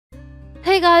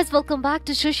Hey guys, welcome back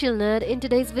to Social Nerd. In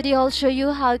today's video, I'll show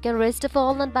you how you can register for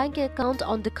online banking account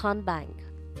on Dukhan Bank.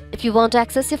 If you want to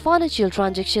access your financial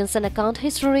transactions and account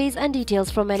histories and details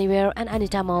from anywhere and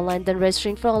anytime online, then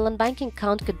registering for online banking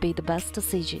account could be the best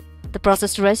decision. The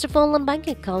process to register for online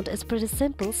banking account is pretty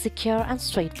simple, secure and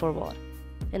straightforward.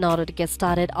 In order to get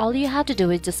started, all you have to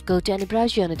do is just go to any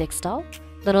browser on your desktop.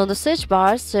 Then on the search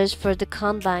bar, search for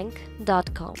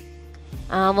dukhanbank.com.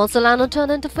 Once you land onto an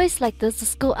interface like this,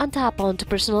 just go and tap on to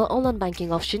personal online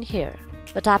banking option here.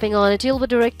 By tapping on it, you'll be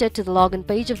directed to the login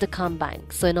page of Dukhan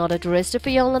Bank. So in order to register for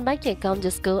your online banking account,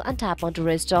 just go and tap on to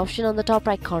register option on the top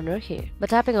right corner here. By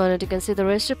tapping on it, you can see the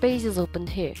register page is opened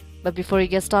here. But before you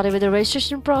get started with the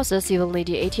registration process, you will need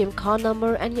your ATM card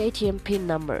number and your ATM PIN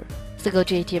number. So go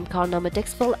to ATM card number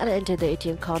text field and enter the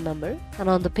ATM card number. And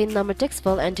on the PIN number text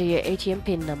field, enter your ATM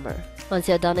PIN number. Once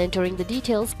you're done entering the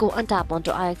details, go and tap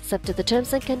onto I accept the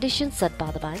terms and conditions set by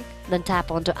the bank. Then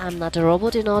tap onto I'm not a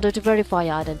robot in order to verify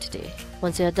your identity.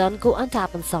 Once you're done, go and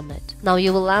tap on submit. Now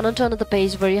you will land onto another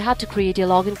page where you have to create your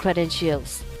login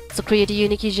credentials. So create a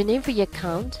unique username for your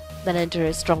account. Then enter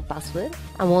a strong password,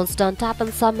 and once done, tap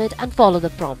on submit and follow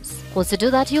the prompts. Once you do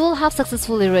that, you will have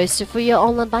successfully registered for your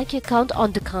online banking account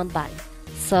on Dukhan Bank.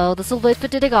 So this will be it for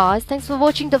today guys. Thanks for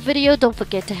watching the video. Don't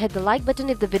forget to hit the like button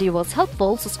if the video was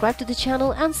helpful, subscribe to the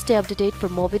channel and stay up to date for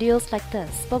more videos like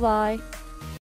this. Bye bye.